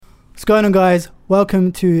going on, guys?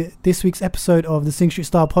 Welcome to this week's episode of the Sing Street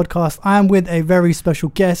Style podcast. I am with a very special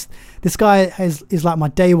guest. This guy is like my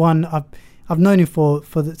day one. I've known him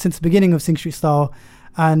since the beginning of Sing Street Style,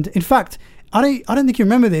 and in fact, I don't think you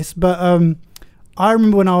remember this, but I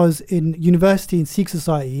remember when I was in university in Sikh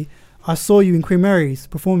Society, I saw you in Queen Mary's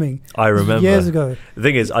performing. I remember. Years ago. The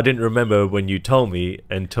thing is, I didn't remember when you told me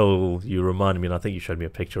until you reminded me, and I think you showed me a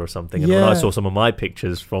picture or something. And when I saw some of my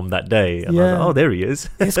pictures from that day, and I was like, oh, there he is.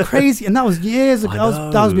 It's crazy. And that was years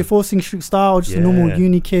ago. That was before Sing Street Style, just a normal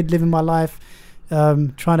uni kid living my life,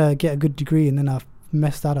 trying to get a good degree, and then I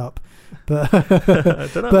messed that up. But, I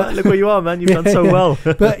don't know, man. Look where you are, man. You've done so well.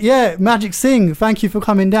 But yeah, Magic Singh, thank you for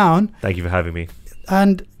coming down. Thank you for having me.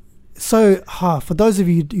 And so, for those of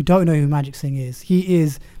you who don't know who Magic Singh is, he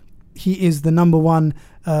is the number one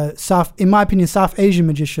in my opinion, South Asian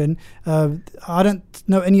magician. I don't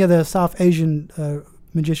know any other South Asian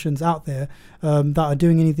magicians out there that are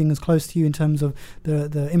doing anything as close to you in terms of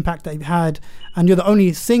the impact that you've had. And you're the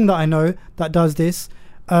only Singh that I know that does this.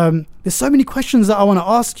 There's so many questions that I want to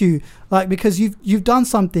ask you, like, because you've done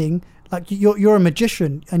something, like you're a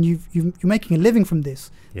magician and you're making a living from this.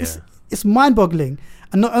 Yeah. It's mind-boggling.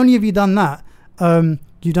 And not only have you done that,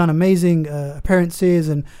 you've done amazing appearances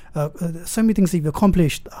and so many things that you've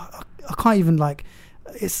accomplished. I can't even, like,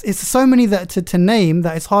 it's so many that to name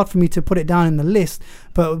that it's hard for me to put it down in the list.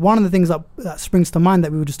 But one of the things that springs to mind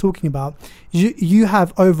that we were just talking about, you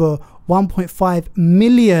have over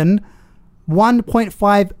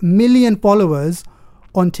 1.5 million followers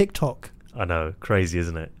on TikTok. I know, crazy,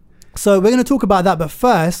 isn't it? So we're going to talk about that, but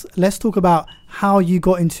first, let's talk about how you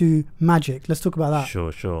got into magic. Let's talk about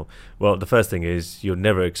that. Sure. Well, the first thing is, you'll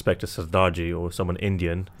never expect a Sardarji or someone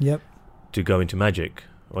Indian to go into magic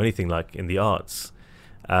or anything like in the arts.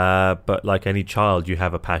 But like any child, you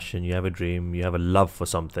have a passion, you have a dream, you have a love for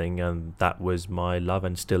something, and that was my love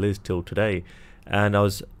and still is till today. And I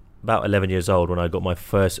was about 11 years old when I got my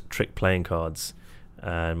first trick playing cards.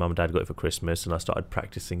 And mum and dad got it for Christmas, and I started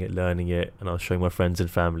practicing it, learning it, and I was showing my friends and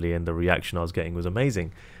family, and the reaction I was getting was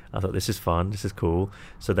amazing. I thought, this is fun, this is cool.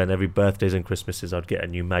 So then every birthdays and Christmases I'd get a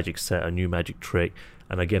new magic set, a new magic trick,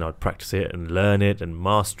 and again I'd practice it and learn it and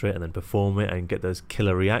master it and then perform it and get those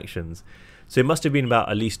killer reactions. So it must have been about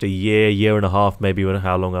at least a year and a half, maybe,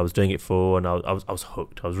 how long I was doing it for, and I was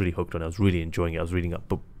hooked. I was really hooked on it. I was really enjoying it. I was reading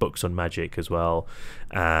up books on magic as well,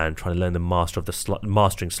 and trying to learn the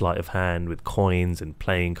mastering sleight of hand with coins and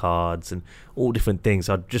playing cards and all different things.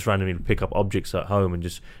 I'd just randomly pick up objects at home and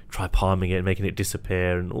just try palming it and making it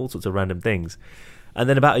disappear and all sorts of random things. And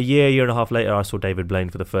then about a year and a half later, I saw David Blaine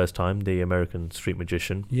for the first time, the American street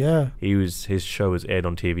magician. Yeah. His show was aired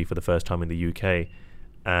on TV for the first time in the UK,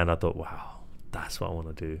 and I thought, wow, that's what I want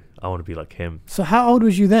to do. I want to be like him. So how old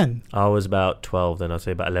was you then? I was about 12 then. I'd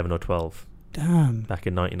say about 11 or 12. Damn. Back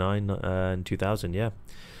in 99 and 2000, yeah.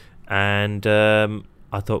 And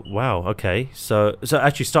I thought, wow, okay. So I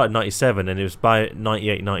actually started in 97, and it was by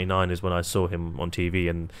 98, 99 is when I saw him on TV,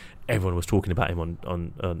 and everyone was talking about him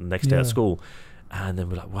on the next day at school. And then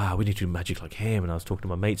we're like, wow, we need to do magic like him. And I was talking to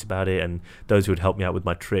my mates about it, and those who would help me out with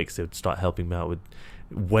my tricks, they would start helping me out with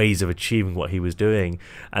ways of achieving what he was doing.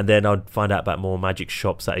 And then I'd find out about more magic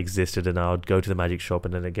shops that existed, and I'd go to the magic shop,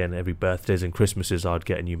 and then again every birthdays and Christmases I'd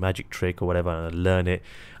get a new magic trick or whatever, and I'd learn it,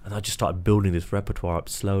 and I just started building this repertoire up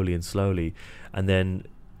slowly, and then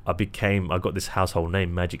I got this household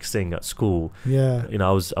name, Magic Singh, at school. Yeah.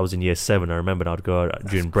 I was in year 7. I remember I'd go out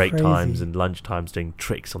during break times and lunch times doing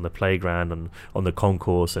tricks on the playground and on the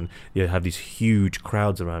concourse, and you have these huge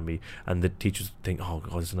crowds around me, and the teachers think, oh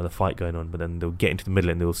God, there's another fight going on, but then they'll get into the middle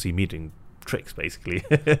and they'll see me doing tricks, basically.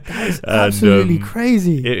 That is absolutely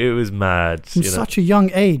crazy. It was mad. From such a young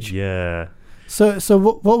age. Yeah. So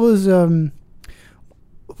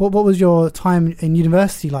what was your time in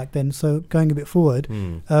university like then? So going a bit forward,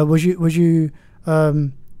 was you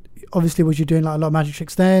obviously was you doing like a lot of magic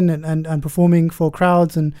tricks then and performing for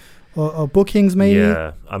crowds and or bookings maybe?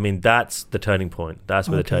 Yeah, I mean that's the turning point. That's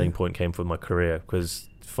where the turning point came for my career, because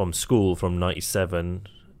from school, from 97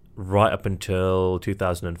 right up until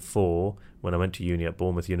 2004 when I went to uni at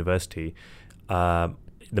Bournemouth University, the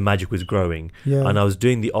magic was growing, and I was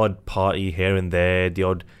doing the odd party here and there, the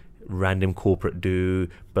odd random corporate do,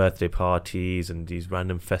 birthday parties and these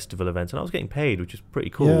random festival events, and I was getting paid, which is pretty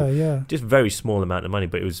cool. Just very small amount of money,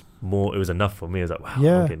 but it was enough for me. I was like, wow,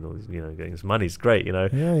 I'm getting all these, getting this money is great,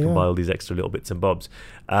 can buy all these extra little bits and bobs.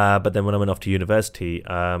 But then when I went off to university,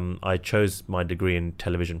 I chose my degree in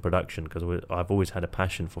television production because I've always had a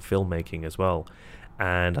passion for filmmaking as well.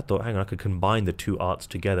 And I thought, hang on, I could combine the two arts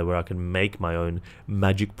together where I can make my own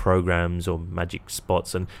magic programs or magic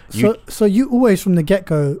spots. And so you always from the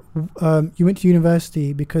get-go, you went to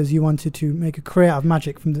university because you wanted to make a career out of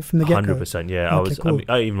magic from the get-go. 100%, yeah. Okay, cool.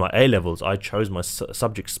 Even my A-levels, I chose my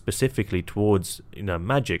subject specifically towards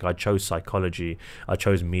magic. I chose psychology, I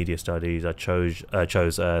chose media studies, I chose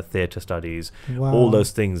theatre studies, all those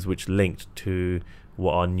things which linked to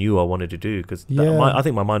what I knew I wanted to do, because I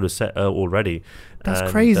think my mind was set already. That's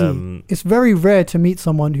crazy. It's very rare to meet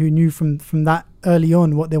someone who knew from that early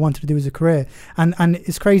on what they wanted to do as a career, and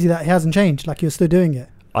it's crazy that it hasn't changed. Like, you're still doing it.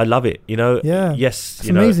 I love it. Yes, it's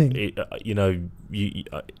amazing.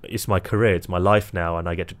 It's my career, it's my life now, and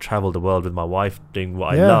I get to travel the world with my wife doing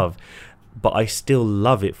what I love. But I still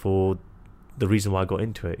love it for the reason why I got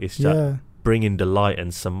into it. It's just bringing delight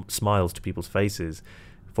and some smiles to people's faces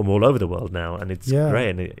from all over the world now, and it's great,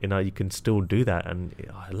 and you can still do that, and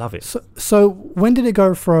I love it. So when did it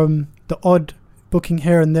go from the odd booking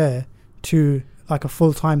here and there to like a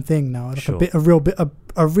full-time thing now, like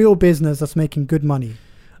a real business that's making good money?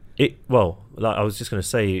 Like I was just going to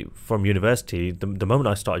say, from university, the moment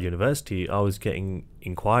I started university, I was getting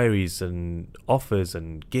inquiries and offers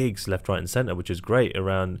and gigs left, right and centre, which is great,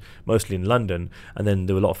 around mostly in London, and then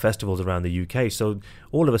there were a lot of festivals around the UK. So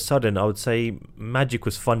all of a sudden, I would say magic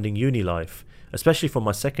was funding uni life, especially from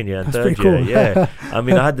my second year and third year. Cool. Yeah, I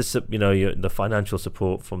mean, I had this, the financial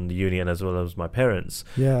support from the uni, and as well as my parents,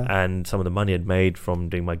 and some of the money I'd made from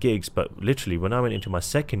doing my gigs. But literally, when I went into my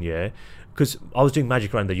second year, because I was doing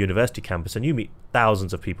magic around the university campus, and you meet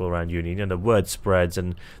thousands of people around uni, and the word spreads.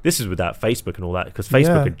 And this is without Facebook and all that, because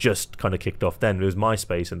Facebook had just kind of kicked off then. It was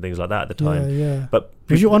MySpace and things like that at the time. But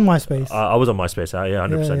was you on MySpace? I was on MySpace.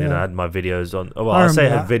 100%. I had my videos on. Well, I say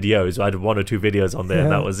I had videos. I had 1 or 2 videos on there,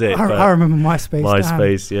 and that was it. I remember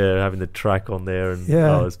MySpace. Having the track on there, and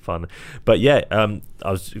that was fun. But I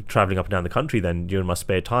was traveling up and down the country then during my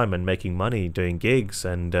spare time and making money doing gigs.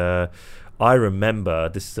 And I remember,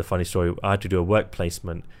 this is a funny story, I had to do a work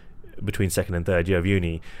placement between second and third year of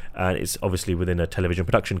uni, and it's obviously within a television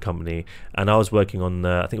production company, and I was working on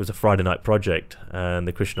I think it was a Friday night project and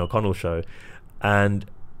the Christian O'Connell show, and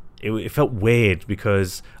it felt weird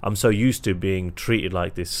because I'm so used to being treated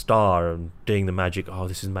like this star and doing the magic,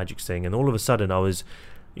 this is magic thing, and all of a sudden I was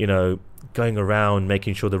going around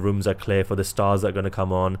making sure the rooms are clear for the stars that are going to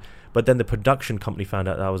come on. But then the production company found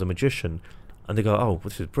out that I was a magician, and they go,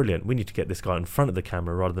 this is brilliant, we need to get this guy in front of the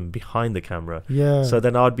camera rather than behind the camera. So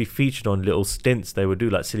then I'd be featured on little stints they would do,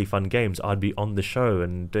 like silly fun games. I'd be on the show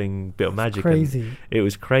and doing a bit of magic. Crazy. It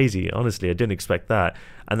was crazy, honestly. I didn't expect that.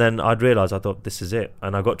 And then I'd realised, I thought, this is it.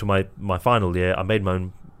 And I got to my final year, I made my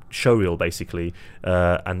own show reel basically,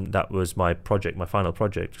 and that was my project, my final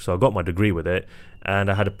project. So I got my degree with it, and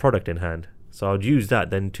I had a product in hand. So I'd use that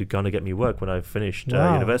then to kind of get me work when I finished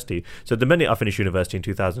university. So the minute I finished university in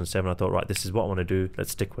 2007, I thought, right, this is what I want to do.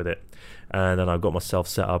 Let's stick with it. And then I got myself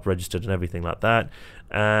set up, registered and everything like that.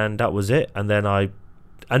 And that was it. And then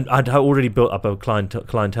I'd already built up a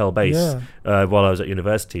clientele base while I was at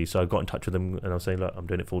university. So I got in touch with them, and I was saying, look, I'm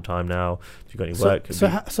doing it full time now. If you've got any work.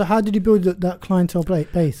 So how did you build that clientele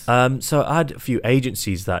base? So I had a few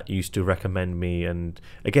agencies that used to recommend me, and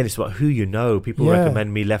again, it's about who you know. People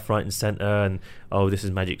recommend me left, right, and centre, and this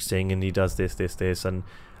is Magic Singh, and he does this, and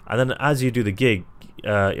then as you do the gig,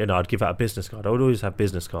 I'd give out a business card. I would always have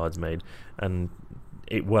business cards made, and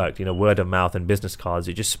it worked, word of mouth and business cards.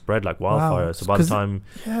 It just spread like wildfire. Wow. So by the time,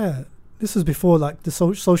 this was before like the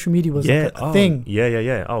social media was like a thing.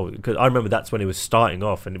 Because I remember that's when it was starting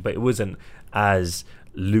off, but it wasn't as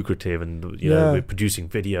lucrative, and we're producing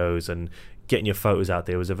videos and getting your photos out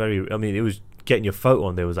there. It was it was getting your photo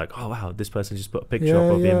on there was like, oh wow, this person just put a picture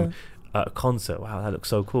up of him at a concert. Wow, that looks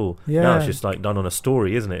so cool. Now it's just like done on a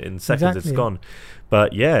story, isn't it? In seconds it's gone.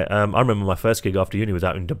 But I remember my first gig after uni was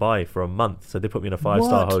out in Dubai for a month. So they put me in a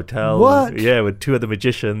 5-star hotel. With 2 other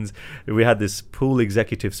magicians. We had this pool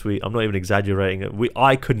executive suite. I'm not even exaggerating.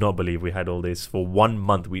 I could not believe we had all this for 1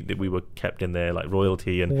 month. We were kept in there like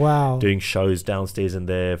royalty, and doing shows downstairs in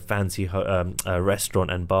their fancy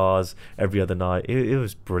restaurant and bars every other night. It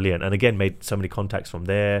was brilliant. And again, made so many contacts from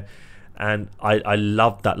there. And I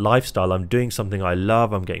loved that lifestyle. I'm doing something I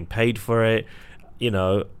love. I'm getting paid for it.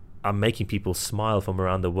 I'm making people smile from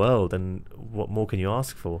around the world, and what more can you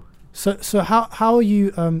ask for? So how are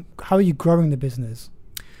you growing the business?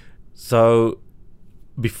 So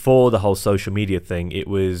before the whole social media thing, it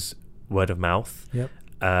was word of mouth. Yep.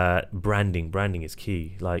 Branding is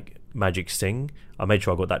key. Like Magic Sing. I made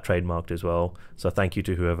sure I got that trademarked as well. So thank you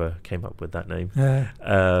to whoever came up with that name.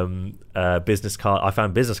 Business card. I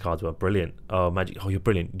found business cards were brilliant. Oh, Magic. Oh, you're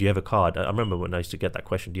brilliant. Do you have a card? I remember when I used to get that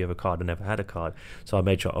question, do you have a card? I never had a card. So I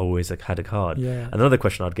made sure I always had a card. Yeah. Another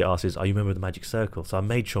question I'd get asked is, are you a member of the Magic Circle? So I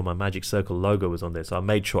made sure my Magic Circle logo was on there. So I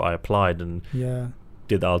made sure I applied and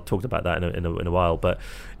did that. I'll talk about that in a while. But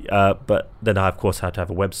then I, of course, had to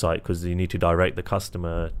have a website because you need to direct the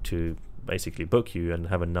customer to basically book you and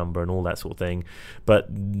have a number and all that sort of thing.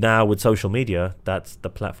 But now with social media, that's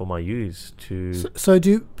the platform I use to. So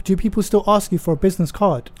do people still ask you for a business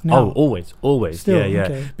card now? Oh, always. Still, yeah.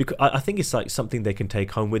 Okay. Because I think it's like something they can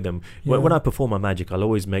take home with them. When I perform my magic, I'll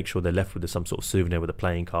always make sure they're left with some sort of souvenir with a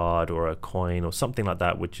playing card or a coin or something like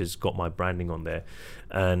that, which has got my branding on there.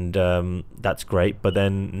 And that's great. But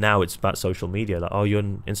then now it's about social media. Like, oh, you're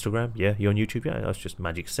on Instagram? Yeah. You're on YouTube? Yeah. That's just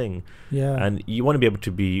Magic Sing. Yeah. And you want to be able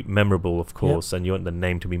to be memorable, of course, and you want the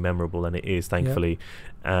name to be memorable, and it is, thankfully.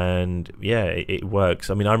 And it works.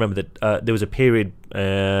 I mean, I remember that there was a period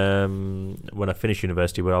when I finished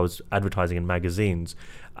university where I was advertising in magazines,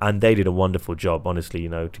 and they did a wonderful job, honestly,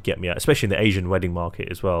 to get me out, especially in the Asian wedding market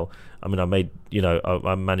as well. I mean,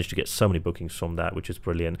 I managed to get so many bookings from that, which is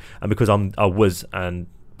brilliant. And because I was and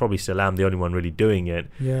probably still am the only one really doing it.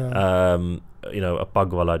 A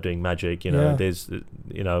Bhagwala doing magic,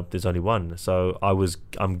 there's only one. So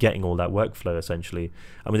I'm getting all that workflow essentially.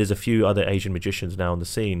 I mean, there's a few other Asian magicians now on the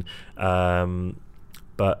scene,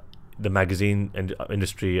 but the magazine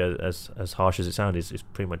industry, as harsh as it sounds, is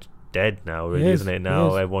pretty much dead now, really, isn't it?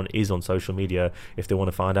 Now everyone is on social media. If they want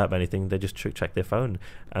to find out about anything, they just check their phone,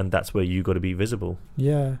 and that's where you got to be visible.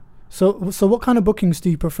 Yeah. So what kind of bookings do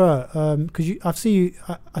you prefer? Because I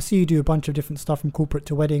see you do a bunch of different stuff, from corporate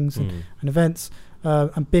to weddings and events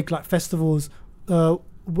and big like festivals.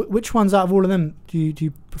 Which ones out of all of them do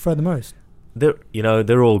you prefer the most?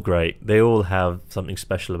 They're all great. They all have something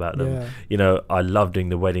special about them. I love doing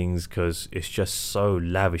the weddings because it's just so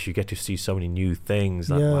lavish. You get to see so many new things.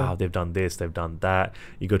 Like, wow, they've done this, they've done that.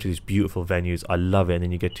 You go to these beautiful venues. I love it. And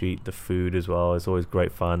then you get to eat the food as well. It's always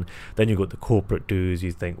great fun. Then you've got the corporate dues.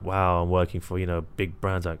 You think, wow, I'm working for, big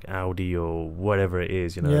brands like Audi or whatever it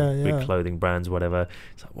is, big clothing brands, whatever.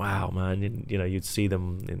 It's like, wow, man. And, you'd see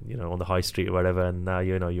them, on the high street or whatever. And now,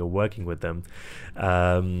 you're working with them.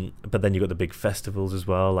 But then you've got the big festivals as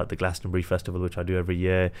well, like the Glastonbury Festival, which I do every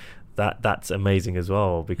year. That's amazing as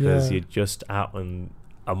well, because you're just out and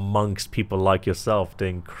amongst people like yourself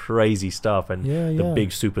doing crazy stuff, and the big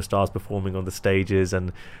superstars performing on the stages,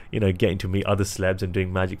 and getting to meet other celebs and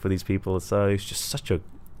doing magic for these people. So it's just such a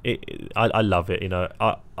I love it.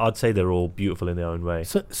 I'd say they're all beautiful in their own way.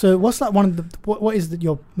 So what's like one of the what is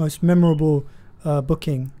your most memorable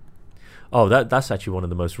booking? Oh, that's actually one of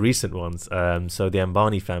the most recent ones. So the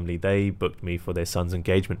Ambani family, they booked me for their son's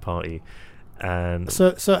engagement party. And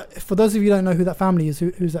so for those of you who don't know who that family is,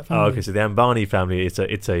 who's that family? Oh, okay, so the Ambani family,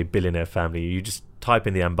 it's a billionaire family. You just type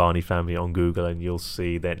in the Ambani family on Google and you'll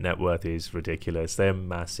see their net worth is ridiculous. They're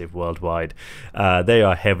massive worldwide. They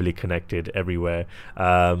are heavily connected everywhere.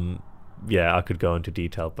 I could go into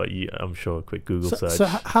detail, but I'm sure a quick Google search. So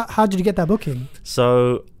how did you get that booking?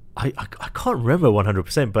 So I can't remember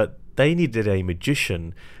 100%, but they needed a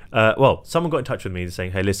magician. Someone got in touch with me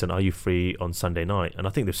saying, hey, listen, are you free on Sunday night? And I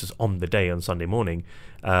think this was on the day, on Sunday morning.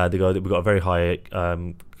 They go, we've got a very high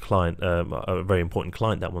client, a very important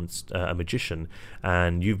client that wants a magician,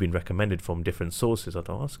 and you've been recommended from different sources. I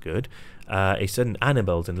thought, oh, that's good. It's in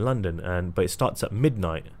Annabelle's in London, but it starts at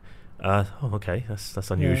midnight. Okay, that's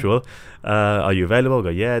unusual. Are you available? I go,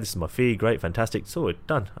 yeah, this is my fee. Great, fantastic. So it's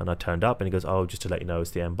done. And I turned up, and he goes, oh, just to let you know,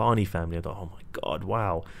 it's the Ambani family. I thought, oh my God,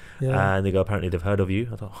 wow. And they go, apparently they've heard of you.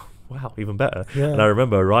 I thought, oh, wow, even better. And I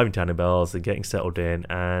remember arriving to Annabelle's and getting settled in,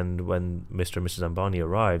 and when Mr. and Mrs. Ambani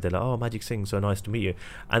arrived, they're like, oh, Magic Sing, so nice to meet you.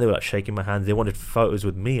 And they were like shaking my hands. They wanted photos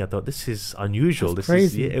with me. I thought, this is unusual. That's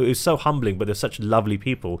crazy. It was so humbling, but they're such lovely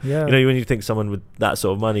people. When you think someone with that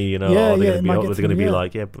sort of money, they're going to be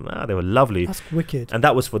like, they were lovely. That's wicked. And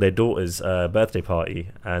that was for their daughter's birthday party,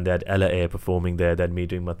 and they had Ella Eyre performing there, then me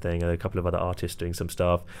doing my thing, and a couple of other artists doing some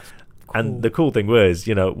stuff. Cool. And the cool thing was,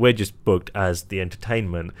 we're just booked as the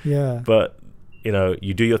entertainment. But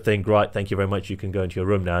you do your thing, right? Thank you very much. You can go into your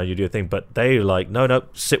room now. You do your thing. But they're like, no,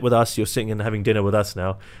 sit with us. You're sitting and having dinner with us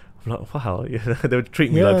now. I'm like, wow. They were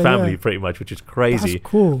treating me like family pretty much, which is crazy. That's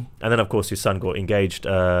cool. And then, of course, his son got engaged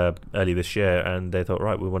early this year, and they thought,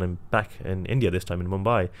 right, we want him back in India this time, in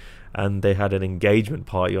Mumbai. And they had an engagement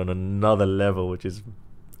party on another level, which is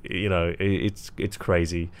it's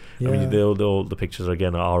crazy. Yeah. I mean, all the pictures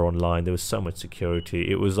again are online. There was so much security.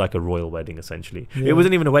 It was like a royal wedding essentially. Yeah. It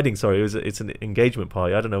wasn't even a wedding, sorry. It's an engagement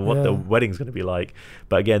party. I don't know what the wedding's going to be like,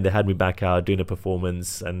 but again, they had me back out doing a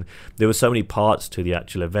performance, and there were so many parts to the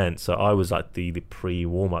actual event. So I was like the pre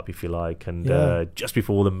warm up, if you like, and just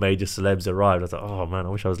before all the major celebs arrived, I was like, oh man, I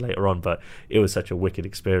wish I was later on, but it was such a wicked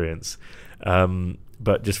experience.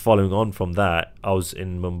 But just following on from that, I was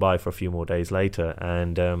in Mumbai for a few more days later,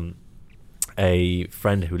 and a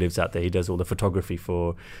friend who lives out there, he does all the photography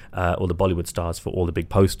for all the Bollywood stars for all the big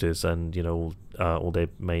posters and all their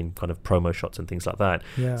main kind of promo shots and things like that.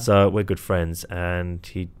 So we're good friends, and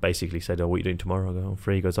he basically said, oh, what are you doing tomorrow? I go, I'm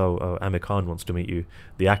free. He goes, oh, Amir Khan wants to meet you,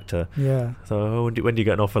 the actor. So when do you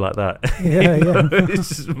get an offer like that? It's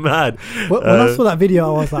just mad. When I saw that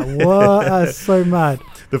video, I was like, what? That's so mad.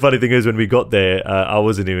 The funny thing is, when we got there, I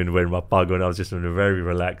wasn't even wearing my pug on. I was just in a very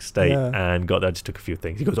relaxed state, and got there, just took a few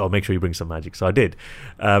things. He goes, oh, make sure you bring some magic. So I did.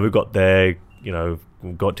 We got there,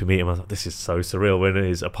 got to meet him. I was like, this is so surreal. We're in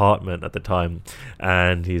his apartment at the time,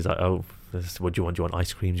 and he's like, oh, what do you want? Do you want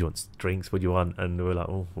ice cream? Do you want drinks? What do you want? And we were like,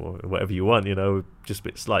 oh, whatever you want, just a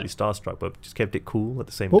bit slightly starstruck, but just kept it cool at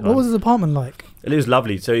the same time. What was his apartment like? It was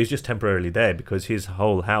lovely. So he was just temporarily there because his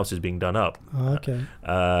whole house is being done up. Oh, okay.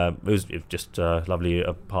 It was just a lovely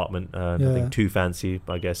apartment. Nothing too fancy,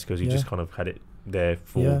 I guess, because he just kind of had it there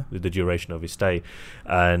for the duration of his stay.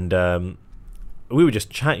 And we were just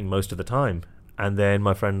chatting most of the time. And then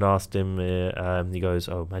my friend asked him, he goes,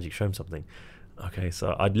 oh, Magic, show him something. Okay,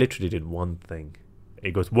 so I literally did one thing. He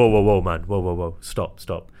goes, whoa, man, whoa, stop.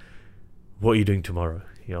 What are you doing tomorrow?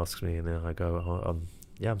 He asks me, and then I go,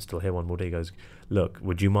 I'm still here one more day. He goes, look,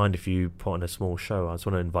 would you mind if you put on a small show? I just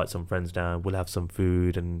want to invite some friends down. We'll have some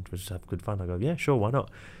food and we'll just have good fun. I go, yeah, sure, why not?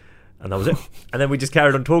 And that was it. And then we just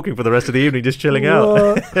carried on talking for the rest of the evening, just chilling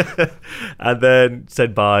out. And then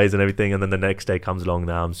said byes and everything. And then the next day comes along.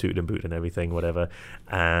 Now I'm suited and booted and everything, whatever.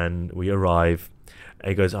 And we arrive. And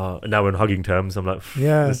he goes, oh, now we're on hugging terms. I'm like,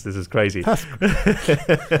 this is crazy.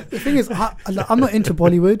 The thing is, I'm not into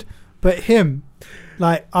Bollywood, but him,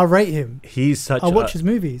 like, I rate him. I watch his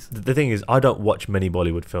movies. The thing is, I don't watch many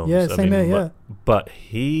Bollywood films. Yeah, same here, But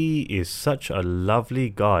he is such a lovely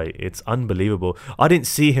guy. It's unbelievable. I didn't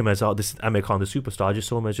see him as, this is Amir Khan, the superstar. I just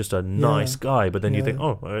saw him as just a nice guy. But then you think,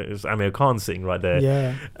 oh, it's Amir Khan sitting right there.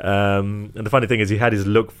 Yeah. And the funny thing is, he had his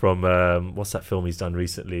look from, what's that film he's done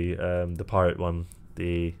recently? The pirate one.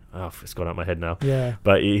 It's gone out of my head now. Yeah.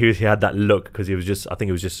 But he had that look because I think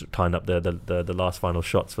he was just tying up the last final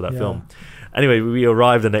shots for that film. Anyway, we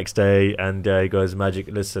arrived the next day, and he goes, Magic,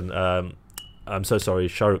 listen, I'm so sorry,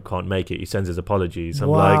 Shah Rukh can't make it. He sends his apologies. I'm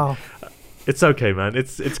like, it's okay, man.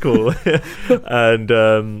 It's cool.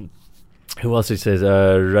 And who else? He says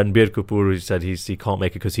Ranbir Kapoor. He said he can't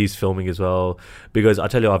make it because he's filming as well. Because I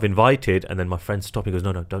tell you, I've invited, and then my friend stopped. He goes,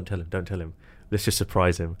 no, don't tell him. Let's just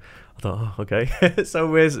surprise him. I thought, oh, okay. So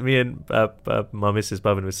me and my Mrs.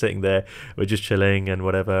 Bhavan were sitting there. We're just chilling and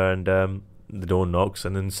whatever. And the door knocks,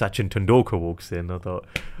 and then Sachin Tendulkar walks in. I thought,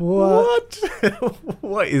 what?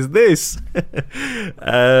 What is this?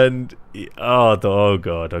 And oh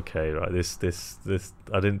God, okay, right. This.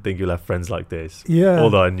 I didn't think you'll have friends like this. Yeah.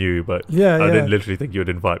 Although I knew, but I didn't literally think you would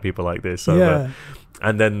invite people like this. So,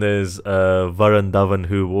 and then there's Varun Dhawan,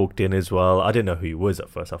 who walked in as well. I didn't know who he was at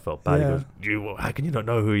first. I felt bad. He goes, how can you not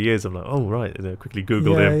know who he is? I'm like, oh, right. And I quickly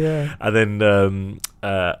Googled him. Yeah. And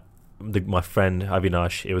then my friend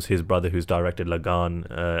Avinash, it was his brother who's directed Lagan,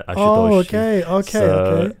 Ashutosh.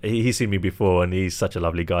 Okay. He's seen me before, and he's such a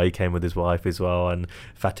lovely guy. He came with his wife as well. And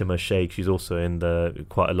Fatima Sheikh, she's also in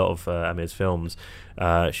quite a lot of Amir's films.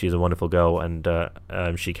 She's a wonderful girl, and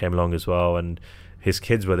she came along as well. And his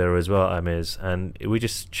kids were there as well, Amir's, and we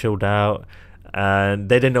just chilled out, and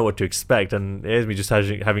they didn't know what to expect. And here's me just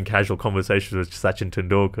having casual conversations with Sachin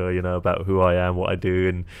Tendulkar, about who I am, what I do,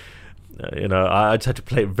 and I just had to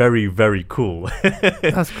play it very, very cool.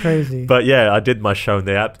 That's crazy. But yeah, I did my show, and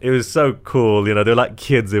it was so cool. They were like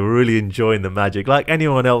kids. They were really enjoying the magic, like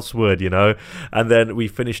anyone else would. And then we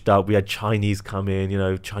finished up. We had Chinese come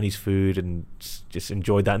in, Chinese food, and just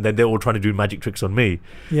enjoyed that. And then they're all trying to do magic tricks on me.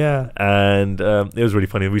 Yeah. And it was really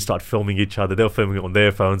funny. We started filming each other. They were filming it on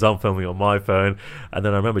their phones. I'm filming it on my phone. And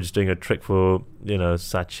then I remember just doing a trick for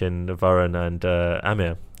Sachin, Varun, and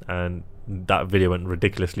Amir, and that video went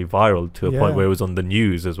ridiculously viral to a point where it was on the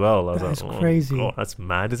news as well. I was like, crazy. Oh, that's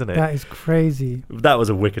mad, isn't it? That is crazy. That was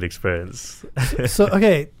a wicked experience. So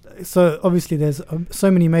obviously there's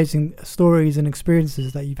so many amazing stories and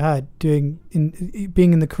experiences that you've had being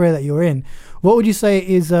in the career that you're in. What would you say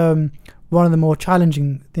is one of the more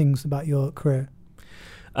challenging things about your career?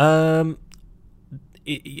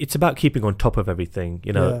 it's about keeping on top of everything.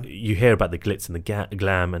 You know, you hear about the glitz and the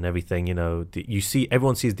glam and everything. You know,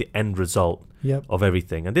 everyone sees the end result of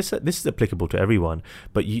everything, and this is applicable to everyone.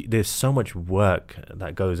 But there's so much work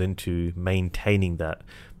that goes into maintaining that,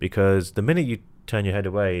 because the minute you turn your head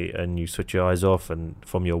away and you switch your eyes off and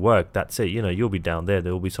from your work, that's it. You know, you'll be down there.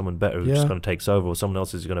 There will be someone better who's just going to take over, or someone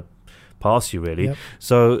else is going to pass you. Really,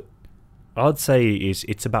 so. I'd say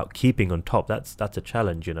it's about keeping on top. That's a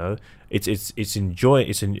challenge, you know. It's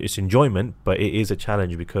enjoyment, but it is a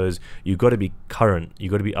challenge, because you got to be current. You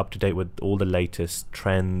got to be up to date with all the latest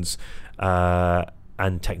trends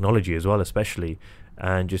and technology as well, especially,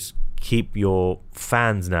 and just keep your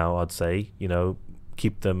fans now. I'd say, you know,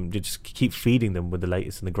 keep feeding them with the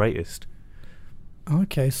latest and the greatest.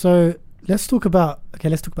 Okay, so let's talk about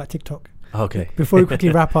TikTok. Okay, before we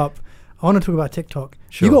quickly wrap up. I want to talk about TikTok.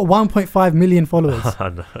 Sure. You got 1.5 million followers.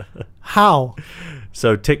 How?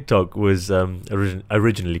 So TikTok was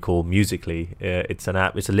originally called Musical.ly. It's an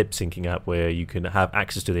app. It's a lip syncing app where you can have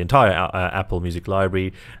access to the entire Apple Music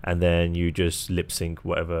library, and then you just lip sync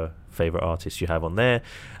whatever favorite artist you have on there.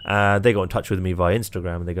 They got in touch with me via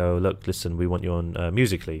Instagram, and they go, "Look, listen, we want you on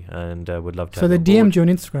Musical.ly, and would love to." So they DM'd you on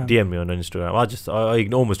Instagram. DM'd me on Instagram.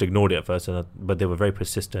 I almost ignored it at first, but they were very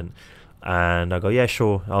persistent. And I go, yeah,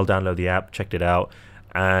 sure, I'll download the app. Checked it out,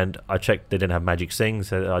 and I checked they didn't have Magic Sing,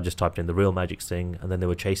 so I just typed in the real Magic Sing, and then they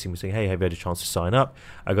were chasing me saying, hey, have you had a chance to sign up?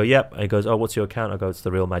 I go, yep. And he goes, oh, what's your account? I go, it's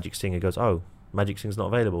the real Magic Sing. He goes, oh, Magic Sing's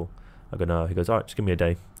not available. I go, no. He goes, all right, just give me a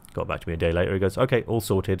day. Got back to me a day later. He goes, okay, all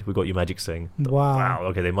sorted. We got you Magic Sing. Wow.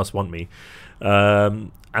 Okay, they must want me.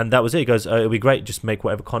 And that was it. He goes, it'll be great. Just make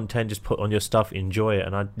whatever content, just put on your stuff, enjoy it.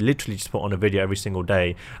 And I literally just put on a video every single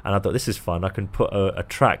day. And I thought, this is fun. I can put a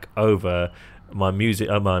track over my music,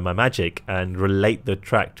 my magic, and relate the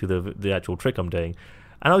track to the actual trick I'm doing.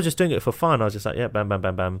 And I was just doing it for fun. I was just like, yeah, bam, bam,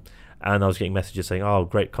 bam, bam. And I was getting messages saying, oh,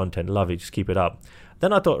 great content, love it, just keep it up.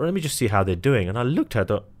 Then I thought, let me just see how they're doing. And I looked at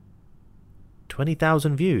it,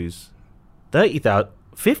 20,000 views, 30,000,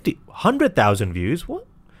 50, 100,000 views. What?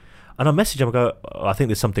 And I messaged him. I go, oh, I think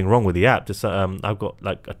there's something wrong with the app. Just I've got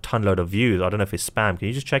like a ton load of views. I don't know if it's spam. Can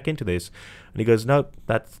you just check into this? And he goes, no,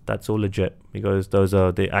 that's all legit. He goes, those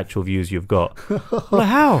are the actual views you've got. I'm like,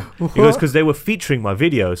 how? He goes, because they were featuring my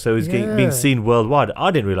video, so it was being seen worldwide. I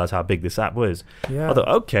didn't realize how big this app was. I thought,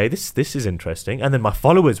 okay, this is interesting. And then my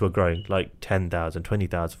followers were growing like 10,000,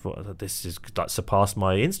 20,000. I thought, this is like surpassed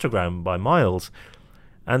my Instagram by miles.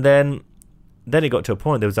 And then it got to a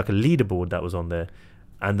point, there was like a leaderboard that was on there.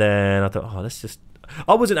 And then I thought,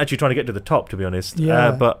 I wasn't actually trying to get to the top, to be honest.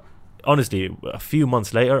 But honestly, a few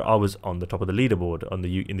months later, I was on the top of the leaderboard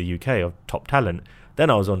in the UK of top talent.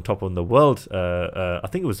 Then I was on top on the world. I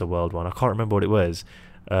think it was the world one. I can't remember what it was.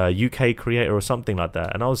 UK creator or something like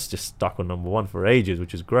that. And I was just stuck on number one for ages,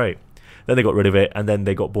 which is great. Then they got rid of it, and then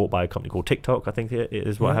they got bought by a company called TikTok. I think it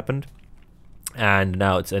is what happened. And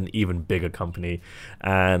now it's an even bigger company,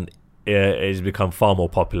 and it has become far more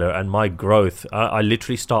popular. And my growth, I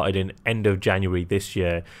literally started in end of January this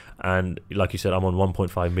year, and like you said, I'm on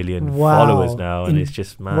 1.5 million followers now, and it's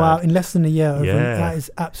just mad. Wow, in less than a year. That is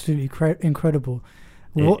absolutely incredible.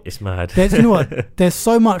 It's mad. You know what? There's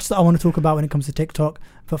so much that I want to talk about when it comes to TikTok,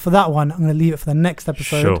 but for that one, I'm going to leave it for the next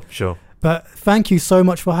episode. Sure. But thank you so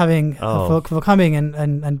much for having for coming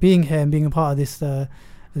and being here and being a part of this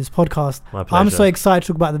podcast. My pleasure. I'm so excited to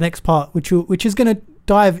talk about the next part, which is going to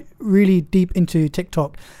dive really deep into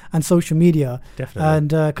TikTok and social media. Definitely. And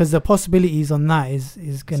because the possibilities on that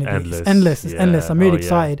is going to be endless. It's endless. I'm really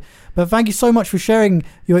excited. But thank you so much for sharing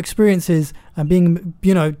your experiences and being,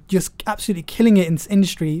 just absolutely killing it in this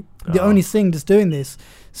industry. The only thing just doing this.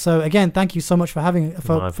 So again, thank you so much for being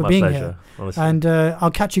pleasure, here. honestly. And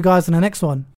I'll catch you guys in the next one.